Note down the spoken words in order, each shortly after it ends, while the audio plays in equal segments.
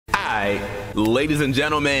Alright, ladies and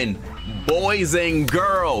gentlemen, boys and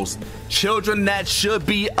girls, children that should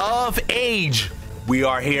be of age, we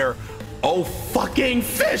are here, oh fucking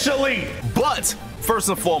officially. But first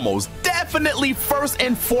and foremost, definitely first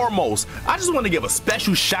and foremost, I just want to give a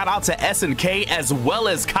special shout out to SNK as well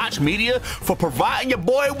as Koch Media for providing your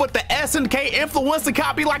boy with the SNK influencer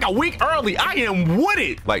copy like a week early. I am with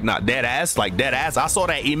it. Like, not dead ass, like dead ass. I saw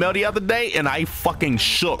that email the other day and I fucking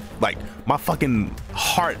shook. Like, my fucking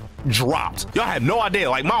heart dropped. Y'all have no idea.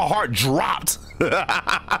 Like, my heart dropped.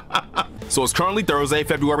 So it's currently Thursday,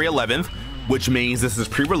 February 11th. Which means this is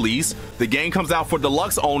pre-release. The game comes out for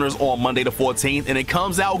deluxe owners on Monday the 14th, and it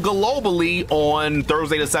comes out globally on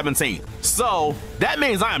Thursday the 17th. So that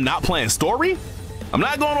means I am not playing story. I'm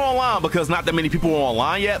not going online because not that many people are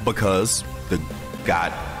online yet because the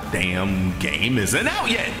goddamn game isn't out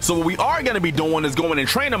yet. So what we are going to be doing is going in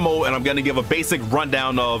trainer mode, and I'm going to give a basic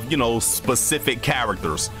rundown of, you know, specific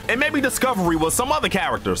characters and maybe discovery with some other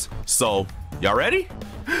characters. So y'all ready?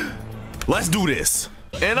 Let's do this.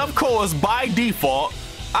 And of course, by default,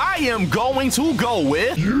 I am going to go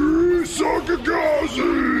with YURI Sakazaki.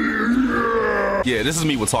 Yeah, this is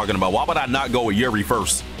me we're talking about. Why would I not go with Yuri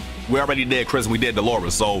first? We already did Chris and we did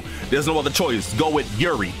Dolores, so there's no other choice. Go with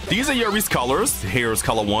Yuri. These are Yuri's colors. Here's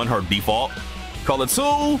color 1, her default. Color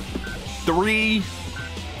 2, 3,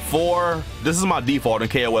 4. This is my default in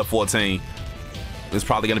KOF 14. It's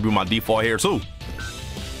probably gonna be my default here too.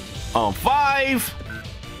 5.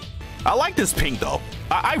 I like this pink though.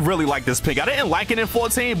 I really like this pink. I didn't like it in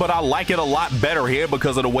 14, but I like it a lot better here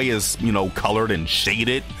because of the way it's, you know, colored and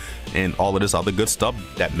shaded and all of this other good stuff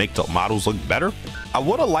that make the models look better. I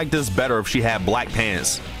would have liked this better if she had black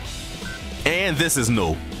pants. And this is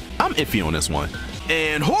new. I'm iffy on this one.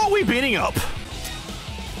 And who are we beating up?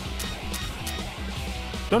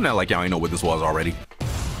 Don't act like y'all ain't know what this was already.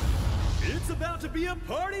 It's about to be a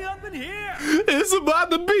party up in here. It's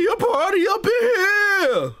about to be a party up in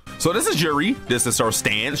here. So this is Yuri. This is her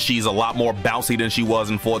stance. She's a lot more bouncy than she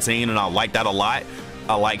was in 14, and I like that a lot.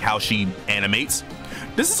 I like how she animates.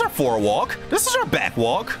 This is her forward walk. This is her back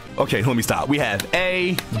walk. Okay, let me stop. We have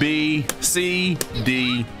A, B, C,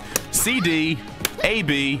 D, C, D, A,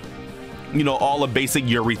 B. You know, all the basic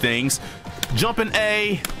Yuri things. Jumping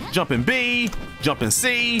A, jumping B, jumping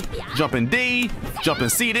C, jumping D, jumping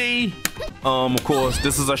CD. Of course,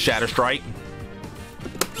 this is a Shatter Strike.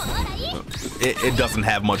 It doesn't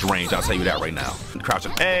have much range, I'll tell you that right now.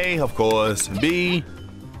 Crouching A, of course, B,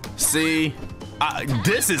 C.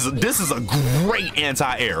 This is a great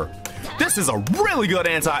anti-air. This is a really good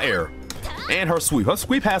anti-air. And her sweep. Her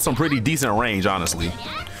sweep has some pretty decent range, honestly.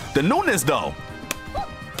 The newness though,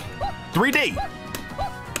 3D.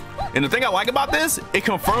 And the thing I like about this, it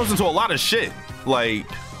confirms into a lot of shit. Like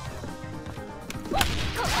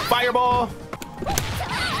Fireball,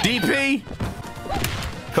 DP,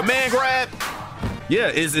 Command Grab. Yeah,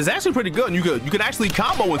 it's actually pretty good. And you can actually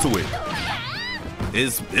combo into it.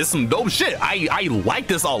 It's some dope shit. I like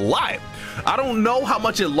this a lot. I don't know how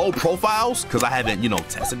much it low profiles because I haven't, you know,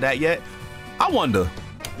 tested that yet. I wonder.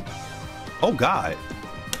 Oh God.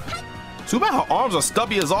 Too bad her arms are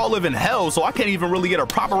stubby as all live in hell, so I can't even really get a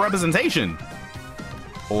proper representation.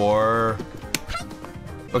 Or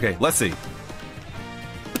okay, let's see.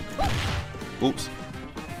 Oops.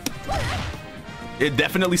 It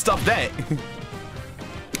definitely stuffed that.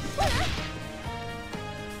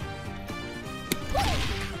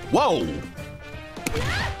 Whoa.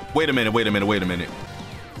 Wait a minute, wait a minute, wait a minute.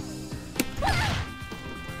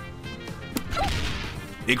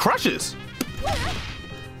 It crushes.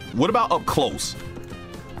 What about up close?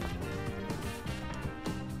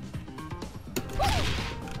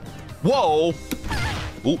 Whoa.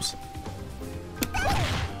 Oops.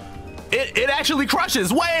 It actually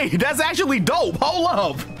crushes. Wait, that's actually dope. Hold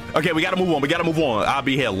up. Okay, we gotta move on. We gotta move on. I'll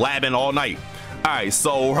be here labbing all night. All right,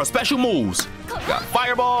 so her special moves. Got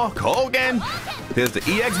Fireball, Kogan. Here's the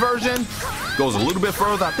EX version. Goes a little bit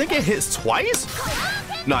further. I think it hits twice.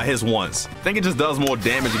 No, it hits once. I think it just does more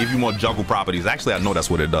damage to give you more juggle properties. Actually, I know that's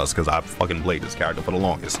what it does because I fucking played this character for the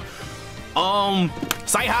longest.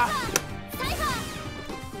 Saiha.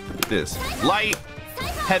 This light,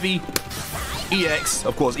 heavy, EX.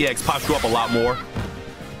 Of course, EX pops you up a lot more,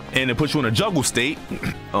 and it puts you in a juggle state.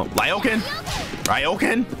 Ryoken.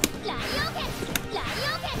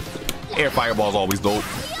 Air Fireball is always dope.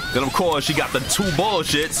 Then of course she got the 2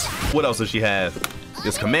 bullshits. What else does she have?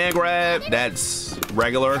 This Command Grab. That's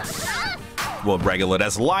regular. Well, regular.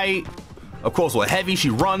 That's light. Of course, with heavy, she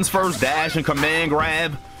runs first, dash and Command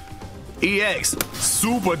Grab. EX,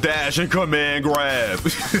 super dash and Command Grab.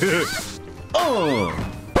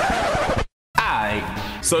 Alright,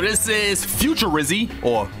 so this is future Rizzy,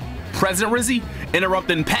 or President Rizzy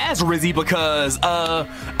interrupting past Rizzy because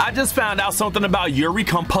I just found out something about Yuri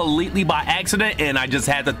completely by accident, and I just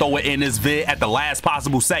had to throw it in this vid at the last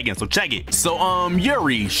possible second. So check it. So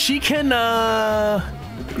Yuri, she can you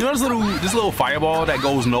know this little fireball that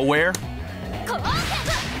goes nowhere?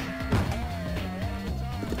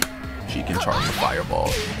 She can charge the fireball.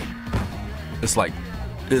 It's like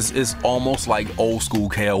it's almost like old school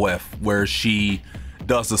KOF where she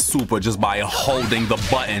does the super just by holding the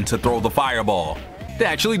button to throw the fireball. They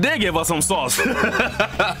actually did give us some sauce. All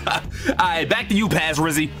right, back to you, Paz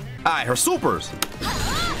Rizzy. All right, her supers.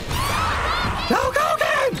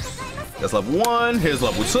 Hadouken! That's level 1. Here's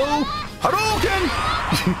level 2. Hadouken!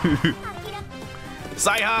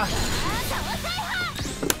 Saiha.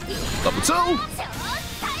 Level 2.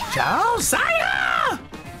 Ciao, Saiha!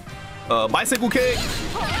 Bicycle kick.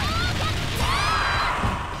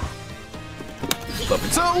 Level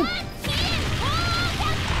 2.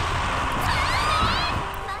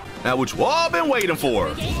 Now, which we've all been waiting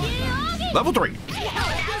for. Level 3.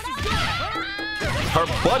 Her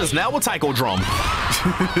butt is now a taiko drum.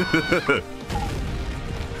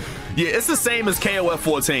 Yeah, it's the same as KOF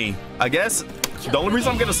 14. I guess the only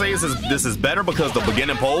reason I'm gonna say is this is better because the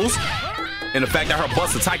beginning pose and the fact that her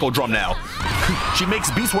butt's a taiko drum now. She makes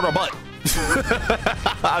beats with her butt.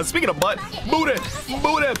 Speaking of butt, booty.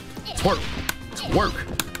 Twerk.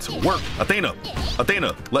 Athena,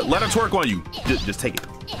 let her twerk on you. Just take it.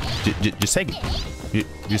 Just take it.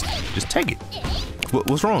 Just take it.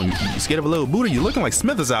 What's wrong? You scared of a little booty? You're looking like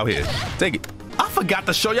Smithers out here. Take it. I forgot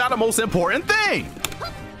to show y'all the most important thing.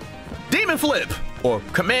 Demon flip or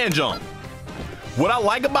command jump. What I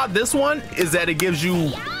like about this one is that it gives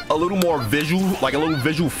you a little more visual, like a little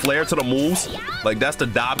visual flair to the moves. Like that's the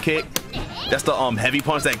dive kick. That's the heavy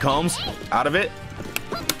punch that comes out of it.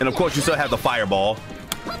 And of course you still have the fireball.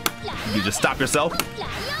 You just stop yourself.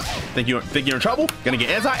 Think you're in trouble? Gonna get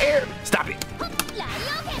anti-air? Stop it.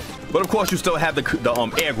 But of course you still have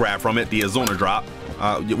the air grab from it, the Azuna drop.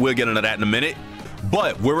 We'll get into that in a minute.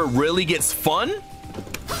 But where it really gets fun,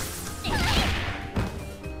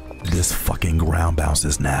 this fucking ground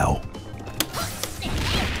bounces now.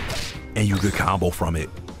 And you get combo from it.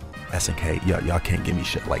 SNK, y'all can't give me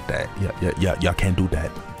shit like that. Y'all can't do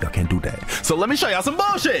that. Y'all can't do that. So let me show y'all some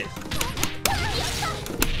bullshit.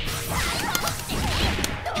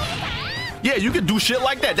 Yeah, you can do shit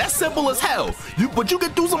like that. That's simple as hell. But you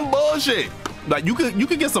can do some bullshit. Like you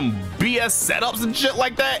could get some BS setups and shit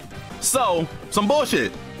like that. So, some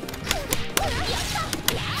bullshit.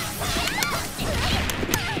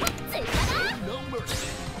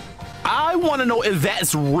 I want to know if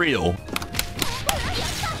that's real.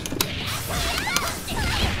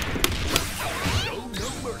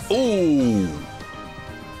 Ooh.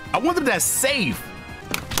 I wonder if that's safe.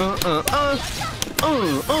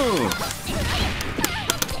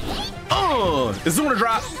 Azuna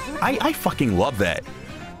drop. I fucking love that.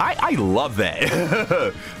 I love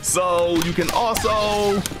that. So you can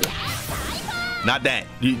also not that.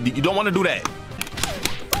 You don't want to do that.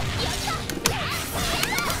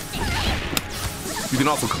 You can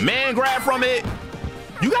also command grab from it.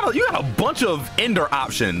 You got a bunch of ender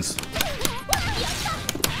options.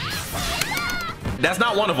 That's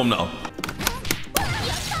not one of them though.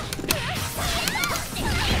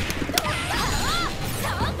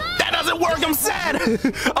 That doesn't work. I'm sad.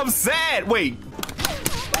 I'm sad. Wait.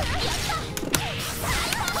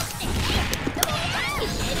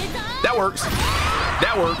 That works.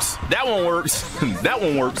 That works. That one works. That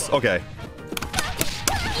one works. Okay.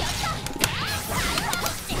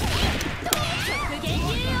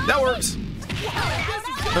 That works.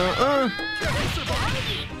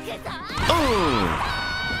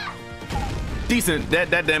 Decent.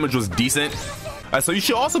 That damage was decent. All right, so you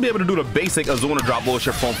should also be able to do the basic Azuna drop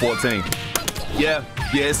bullshit from 14. Yeah,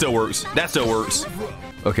 it still works. That still works.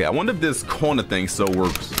 Okay, I wonder if this corner thing still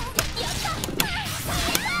works.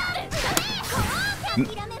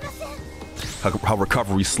 Her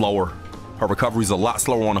recovery's slower. Her recovery's a lot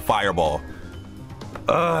slower on a fireball.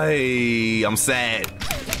 I'm sad.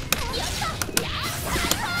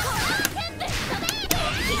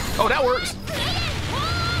 Oh, that works.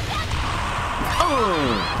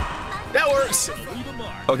 That works.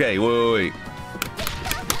 Okay, wait.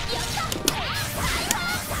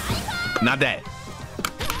 Not that.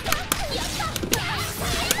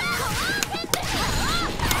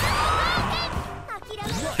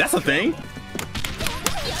 That's a thing.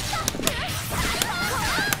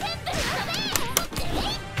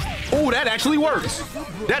 Oh, that actually works.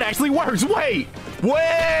 That actually works. Wait.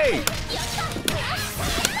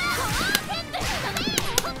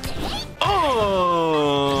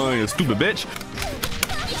 Oh, you stupid bitch.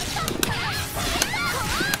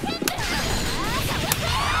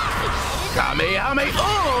 how many?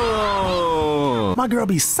 Oh, my girl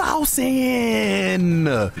be saucing.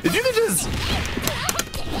 If you could just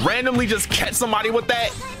randomly just catch somebody with that.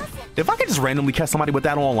 If I could just randomly catch somebody with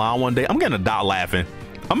that online one day, I'm gonna die laughing.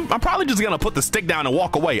 I'm probably just gonna put the stick down and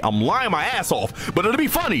walk away. I'm lying my ass off, but it'll be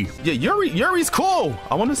funny. Yeah, Yuri's cool.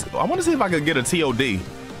 I want to see if I could get a TOD.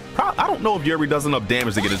 I don't know if Yuri does enough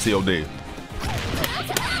damage to get a TOD.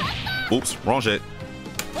 Oops, wrong shit.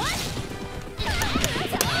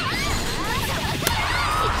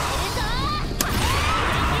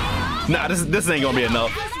 Nah, this ain't gonna be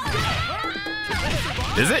enough.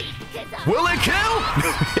 Is it? Will it kill?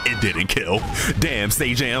 It didn't kill. Damn,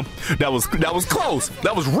 Stay Jam. That was close.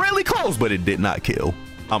 That was really close, but it did not kill.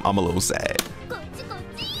 I'm a little sad.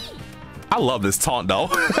 I love this taunt though.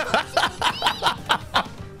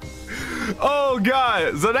 Oh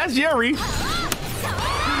god. So that's Yuri.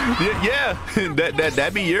 Yeah,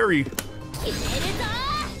 that be Yuri.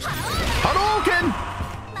 Hadouken!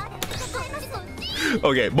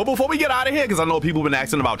 Okay, but before we get out of here, because I know people have been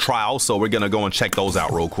asking about trials, so we're gonna go and check those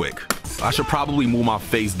out real quick. I should probably move my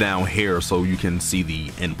face down here so you can see the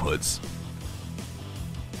inputs.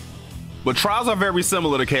 But trials are very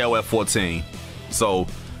similar to KOF 14. So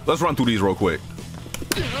let's run through these real quick.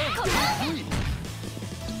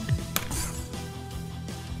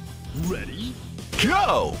 Ready?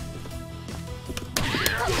 Go!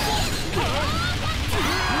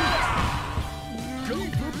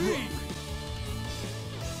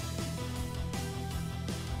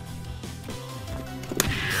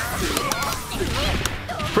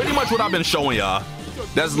 Pretty much what I've been showing y'all.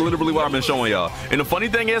 That's literally what I've been showing y'all. And the funny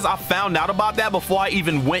thing is, I found out about that before I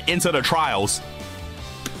even went into the trials.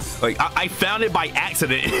 Like, I found it by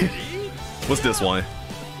accident. What's this one?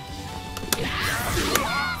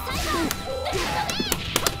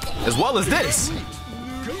 As well as this.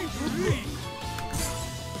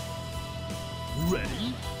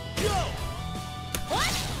 Ready? Go!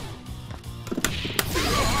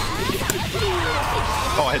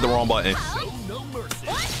 Oh, I hit the wrong button. No mercy.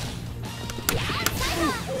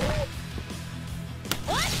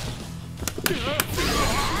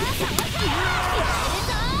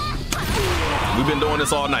 We've been doing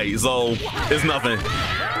this all night, so it's nothing.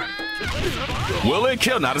 Will it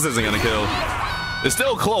kill? Nah, this isn't gonna kill. It's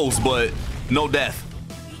still close, but no death.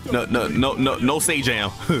 No Say Jam.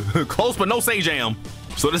 Close, but no Say Jam.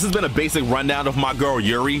 So this has been a basic rundown of my girl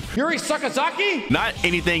Yuri. Yuri Sakazaki? Not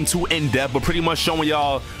anything too in-depth, but pretty much showing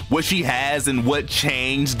y'all what she has and what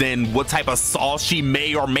changed and what type of sauce she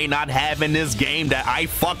may or may not have in this game that I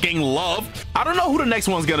fucking love. I don't know who the next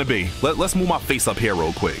one's gonna be. Let's move my face up here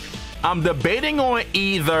real quick. I'm debating on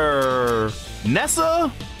either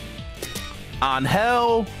Nessa,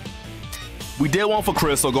 Angel. We did one for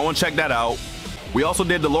Chris, so go and check that out. We also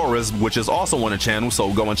did Dolores, which is also on the channel,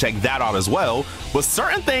 so go and check that out as well. But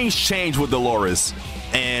certain things change with Dolores,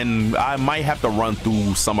 and I might have to run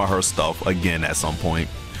through some of her stuff again at some point.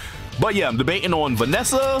 But yeah, I'm debating on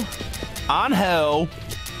Vanessa, Angel,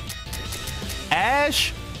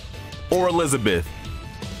 Ash, or Elizabeth.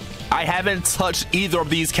 I haven't touched either of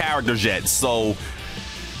these characters yet, so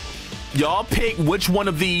y'all pick which one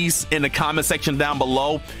of these in the comment section down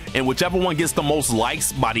below, and whichever one gets the most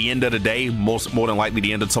likes by the end of the day, more than likely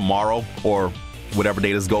the end of tomorrow or whatever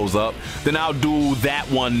day this goes up, then I'll do that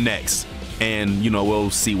one next, and you know, we'll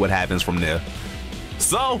see what happens from there.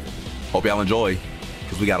 So hope y'all enjoy,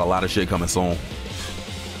 because we got a lot of shit coming soon.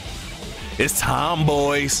 It's time,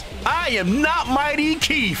 boys. I am not Mighty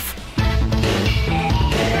Keith.